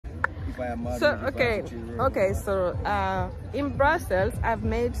if I am married. So okay. So in Brussels, I've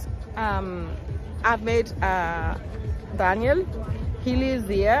met Daniel. He lives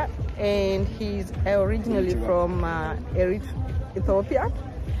here, and he's originally from Ethiopia,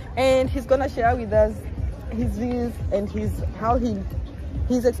 and he's gonna share with us his views and his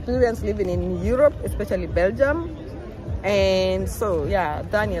experience living in Europe, especially Belgium. And so yeah,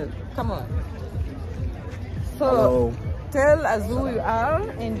 Daniel, come on. So hello. Tell us who you are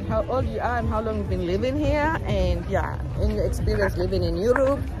and how old you are and how long you've been living here, and yeah, in your experience living in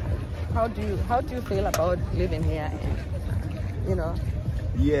Europe. How do you feel about living here? And, you know.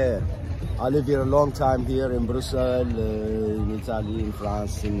 Yeah, I live here a long time here in Brussels, in Italy, in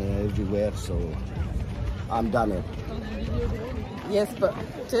France, in everywhere. So I'm Daniel. Yes, but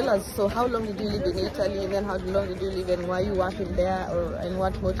tell us. So how long did you live in Italy, and then how long did you live, and why you working there, and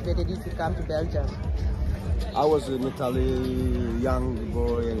what motivated you to come to Belgium? I was in Italy, young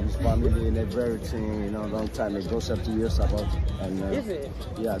boy and his family and everything, you know, a long time ago, 30 years ago. And, is it?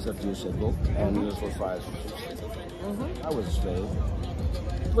 Yeah, 30 years ago. And for 5. I was straight.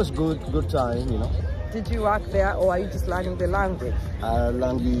 It was good time, you know. Did you work there, or are you just learning the language?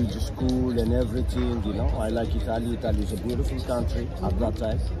 Language, school and everything, you know. I like Italy. Italy is a beautiful country at that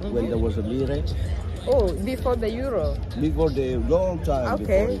time, when there was a lire. Oh, before the euro? Before the long time.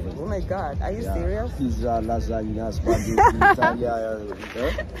 Okay. Oh my God, are you serious? Pizza, lasagna, spaghetti, Italia.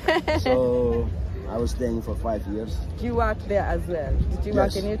 So I was staying for 5 years. You worked there as well? Did you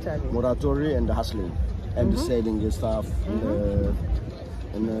work in Italy? Moratory and hustling and the sailing and stuff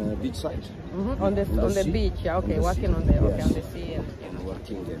in the beach side. On the beach, yeah. Okay, working on the on the sea and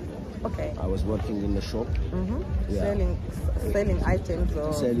working there. Okay. I was working in the shop. Selling items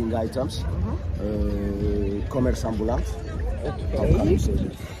or selling items. Commerce ambulant. Okay. How can you say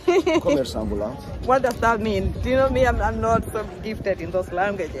it? Commerce ambulant. What does that mean? Do you know me? I'm not so gifted in those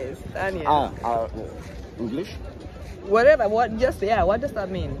languages, Daniel. English. Whatever. What does that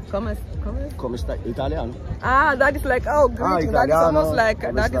mean? Commerce. Italiano. That is like greeting. That is almost like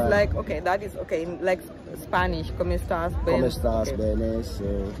that is like that is like Spanish. ¿Cómo estás? ¿Cómo estás? Bene.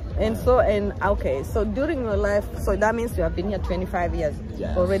 So during your life, so that means you have been here 25 years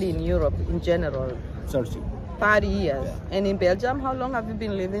already in Europe in general. 30 years. Yeah. And in Belgium, how long have you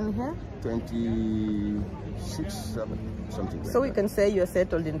been living here? 26, 7, something like so we can say you're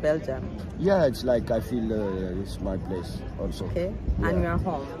settled in Belgium? Yeah, it's like I feel it's my place also. Okay, yeah. And you're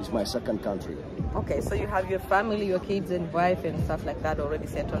home? It's my second country. Okay, so you have your family, your kids and wife and stuff like that already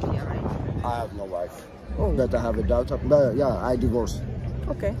settled here, right? I have no wife. Oh. But I have a daughter. But yeah, I divorced.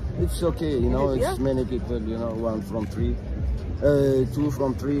 Okay. It's okay, you know, it's many people, you know, 1 from 3. 2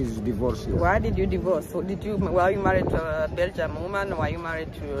 from 3 is divorced here. Why did you divorce? So were you married to a Belgian woman, or were you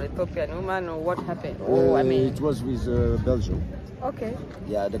married to an Ethiopian woman, or what happened? It was with Belgium. Okay.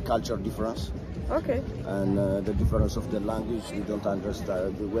 Yeah, the culture difference. Okay. And the difference of the language, we don't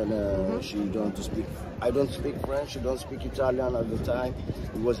understand. When she don't speak, I don't speak French, she don't speak Italian at the time.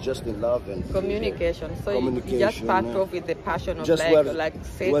 It was just in love and communication. So you just sparked off with the passion of just like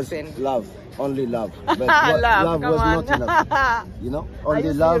sex and love, only love. But love was not enough. You know,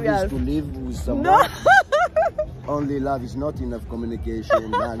 only love is to live with someone. No. Only love is not enough.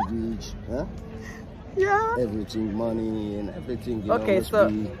 Communication, language, yeah, everything, money and everything. You okay, know, so.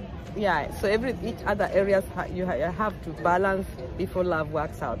 Yeah, so each other areas you have to balance before love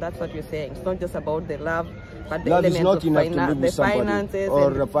works out. That's what you're saying. It's not just about the love, but the love elements of the finances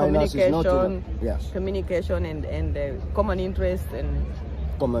or and communication, yes. Communication and common interests and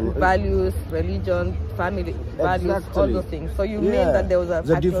values, religion, family values, all those things. So you mean that there was a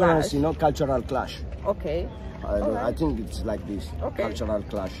difference, clash. you know, cultural clash. Okay. I think it's like this, cultural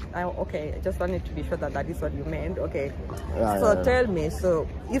clash. Okay, I just wanted to be sure that is what you meant. Okay, so tell me, so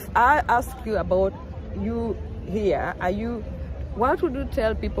if I ask you about you here, what would you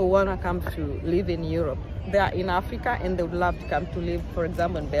tell people who want to come to live in Europe? They are in Africa and they would love to come to live, for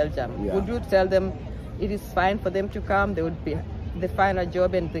example, in Belgium. Yeah. Would you tell them it is fine for them to come, they find a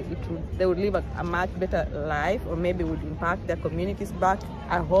job and they would live a much better life, or maybe would impact their communities back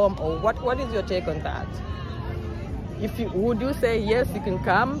at home, or what is your take on that? Would you say yes, you can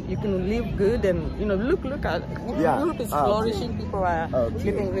come, you can live good, and look at Europe is flourishing, people are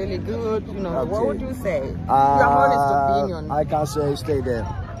living really good, what would you say? Your honest opinion. I can say stay there.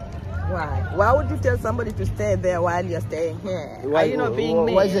 Why? Why would you tell somebody to stay there while you're staying here? Why, are you not being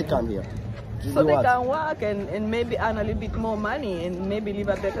mean? Why they come here? So they can work and maybe earn a little bit more money and maybe live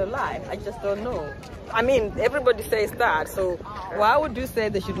a better life. I just don't know. I mean, everybody says that. So why would you say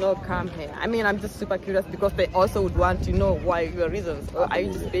they should not come here? I mean, I'm just super curious because they also would want to know why your reasons. Or are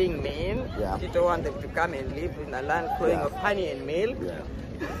you just being mean? Yeah. You don't want them to come and live in a land flowing of honey and milk? Yeah.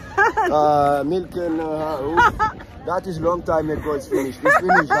 Milk and that is long time ago. It's finished. It's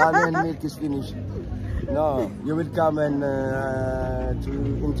finished. And milk is finished. No, you will come and to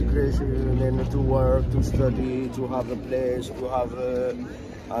integration and to work, to study, to have a place, to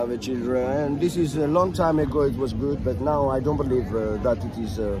have children. And this is a long time ago. It was good, but now I don't believe that it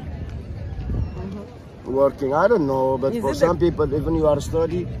is working. I don't know, but for some people, even you are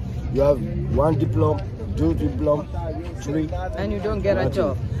study, you have 1 diploma, 2 diploma, 3, and you don't get a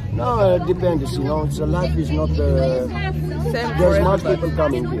job. No, it depends. You know, so life is not the same. There's much people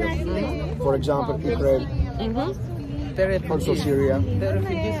coming here. For example, Ukraine, also Syria. The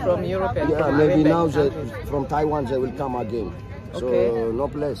refugees from Europe and from maybe now from Taiwan they will come again. So no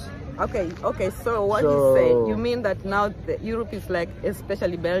place. Okay. So what you say? You mean that now Europe is like,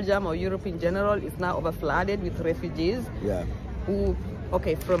 especially Belgium or Europe in general, is now overflooded with refugees? Yeah. Who,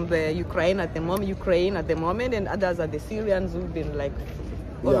 from the Ukraine at the moment, and others are the Syrians who've been like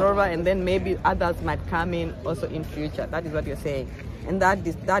all over, and then maybe others might come in also in future. That is what you're saying. And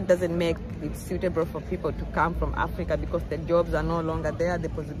that doesn't make it suitable for people to come from Africa, because the jobs are no longer there.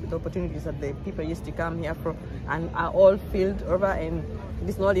 The opportunities that the people used to come here for and are all filled over, and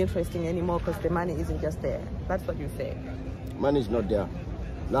it's not interesting anymore because the money isn't just there. That's what you say. Money is not there.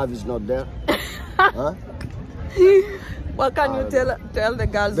 Love is not there. Huh? What can you tell the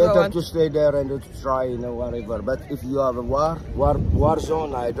girls? Better to stay there and to try, whatever. But if you have a war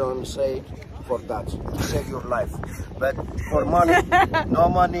zone, I don't say it for that, to save your life. But for money, no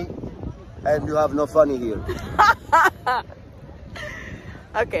money, and you have no funny here.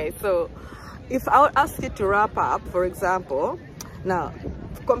 Okay, so if I would ask you to wrap up, for example, now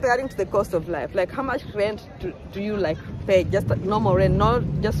comparing to the cost of life, like how much rent do you like pay? Just normal rent, not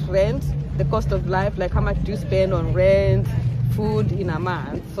just rent. The cost of life, like how much do you spend on rent, food in a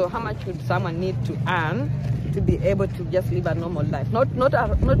month? So how much would someone need to earn to be able to just live a normal life? Not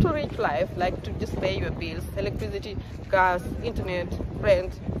a rich life, like to just pay your bills, electricity, gas, internet,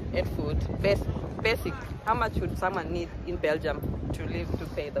 rent, and food. Basic. How much would someone need in Belgium to live, to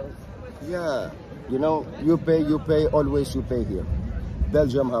pay those? Yeah, you pay, always you pay here.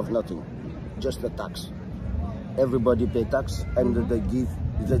 Belgium have nothing, just the tax. Everybody pay tax, and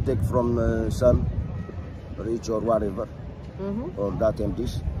they take from some rich or whatever, or that and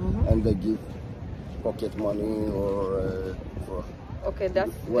this, and they give pocket money or for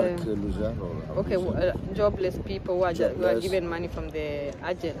work loser. Or jobless people who are given money from the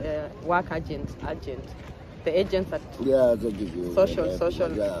work agent. The agents that they give you social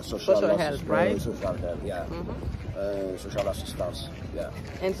help, right? Social help, social assistance,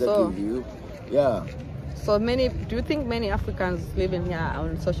 and they so give you, So do you think many Africans living here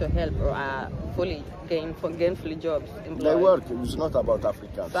on social help or are fully gainfully jobs employed? They work. It's not about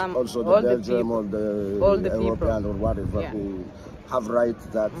Africans. Also the Belgium or the European or whatever who have right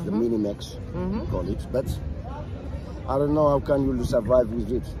that the minimax call it. But I don't know how can you survive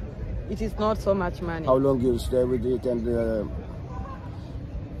with it. It is not so much money. How long you'll stay with it, and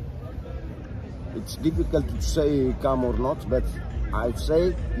it's difficult to say come or not, but I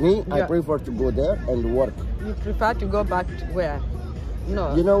say, I prefer to go there and work. You prefer to go back to where?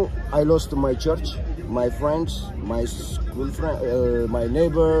 No. I lost my church, my friends, my school friends, my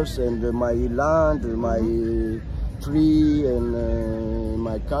neighbors, and my land, my tree, and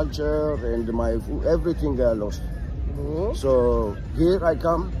my culture, and my food, everything I lost. So here I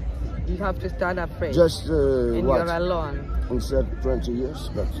come. You have to start afresh. Just and you're alone. Instead 20 years,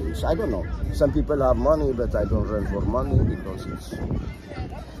 but I don't know. Some people have money, but I don't rent for money because it's.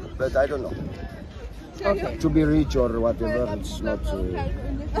 But I don't know. Okay. To be rich or whatever, it's not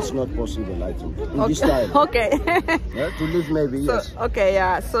possible. I think in this time. Okay. To live maybe yes. Okay,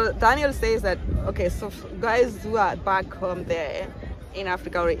 yeah. So Daniel says that so guys who are back home there in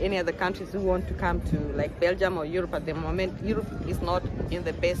Africa or any other countries who want to come to like Belgium or Europe at the moment, Europe is not in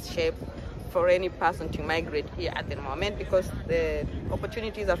the best shape for any person to migrate here at the moment, because the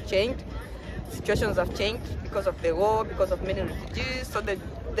opportunities have changed, situations have changed because of the war, because of many refugees. So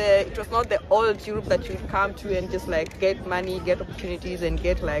it was not the old Europe that you come to and just like get money, get opportunities, and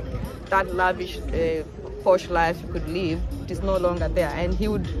get like that lavish, posh life you could live. It is no longer there. And he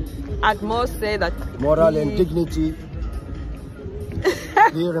would at most say that moral and dignity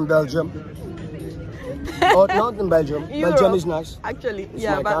here in Belgium. Or not in Belgium. Europe, Belgium is nice. Actually, it's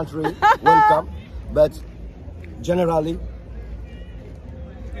my country. Welcome. But generally,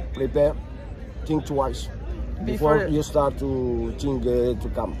 prepare, think twice before you start to think to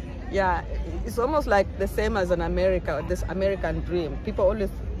come. Yeah, it's almost like the same as in America, this American dream. People always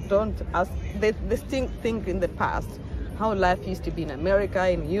don't ask, they think in the past, how life used to be in America,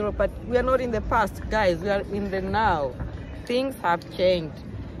 in Europe, but we are not in the past, guys. We are in the now. Things have changed.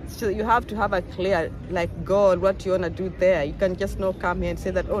 you have to have a clear like goal, what you want to do there. You can just not come here and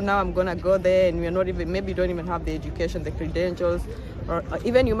say that, oh, now I'm gonna go there, and you're not even, maybe you don't even have the education, the credentials, or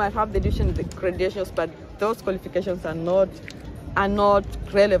even you might have the education, the credentials, but those qualifications are not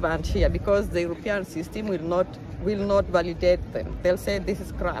relevant here, because the European system will not validate them. They'll say this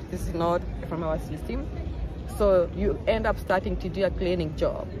is crap, this is not from our system. So you end up starting to do a cleaning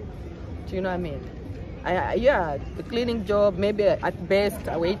job. Do you know what I mean? Yeah, the cleaning job, maybe at best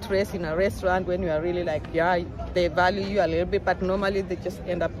a waitress in a restaurant when you are really like, yeah, they value you a little bit, but normally they just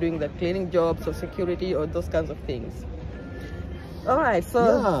end up doing the cleaning jobs or security or those kinds of things. All right,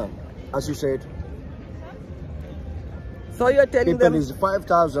 so yeah, as you said, so you're telling people them is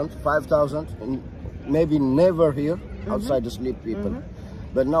 5,000, and maybe never here outside the sleep people,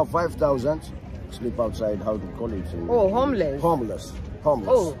 but now 5,000 sleep outside. How do you call it? Oh, homeless.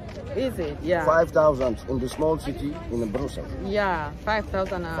 Oh, is it? Yeah. 5,000 in the small city in Brussels. Yeah,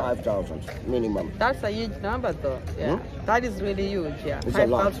 5,000. 5,000 minimum. That's a huge number, though. Yeah, that is really huge. Yeah,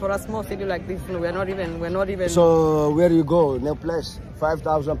 5,000 for a small city like this. We're not even. So where you go? No place.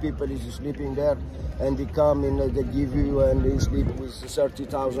 5,000 people is sleeping there, and they come and they give you, and they sleep with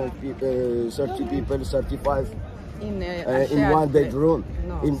 30,000 people, 30 people, 35. In one bedroom,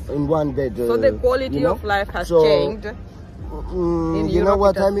 no. in one bed. So the quality of life has changed. You know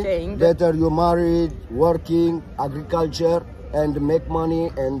what I mean? Changed. Better you're married, working, agriculture, and make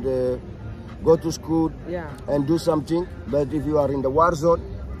money, and go to school, and do something. But if you are in the war zone,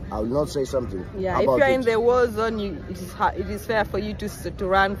 I will not say something. Yeah, if you are in the war zone, it is fair for you to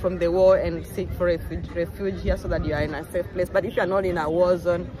run from the war and seek for refuge here so that you are in a safe place. But if you are not in a war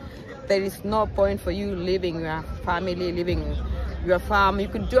zone, there is no point for you leaving your family, leaving your farm. You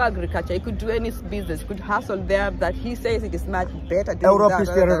could do agriculture, you could do any business, you could hustle there, but he says it is much better. Europe is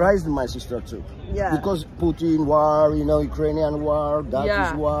terrorized, my sister, too. Yeah. Because Putin war, you know, Ukrainian war, that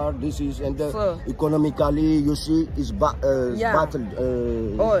is war, this is, and economically, you see, is battled.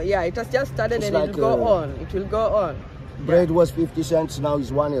 Oh, yeah, it has just started, and like, it will go on. It will go on. Bread was 50 cents, now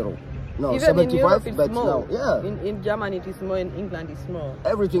is €1. No, even 75, in Europe it's but more. Now, in Germany it is more, in England it's more.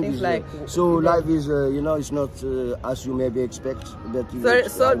 Everything is like so life is, you know, it's not as you maybe expect.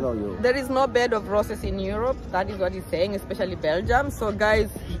 That so there is no bed of roses in Europe. That is what he's saying, especially Belgium. So guys,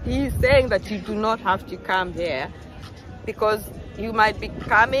 he's saying that you do not have to come here, because you might be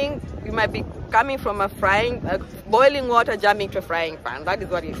coming from a boiling water jumping to a frying pan. That is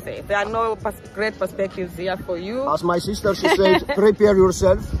what he says. There are no great perspectives here for you. As my sister, she said, prepare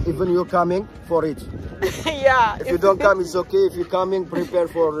yourself, even you're coming for it. Yeah. If you don't come, it's okay. If you're coming, prepare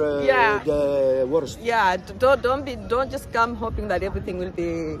for the worst. Yeah. Don't just come hoping that everything will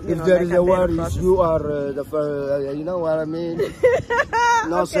be. If there is a war, you are the first. You know what I mean?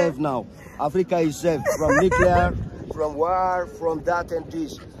 Not safe now. Africa is safe from nuclear, from war, from that and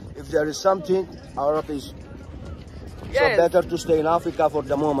this. If there is something, Europe is so better to stay in Africa for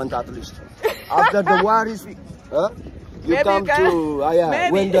the moment, at least. After the war is, you maybe come to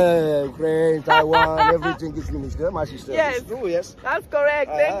when the Ukraine, Taiwan, everything is finished. My sister. Yes, yes, that's correct.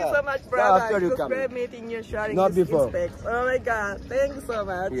 Thank you so much, brother. After you it was great meeting you, sharing not this before. Oh my God, thank you so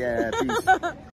much. Yeah, peace.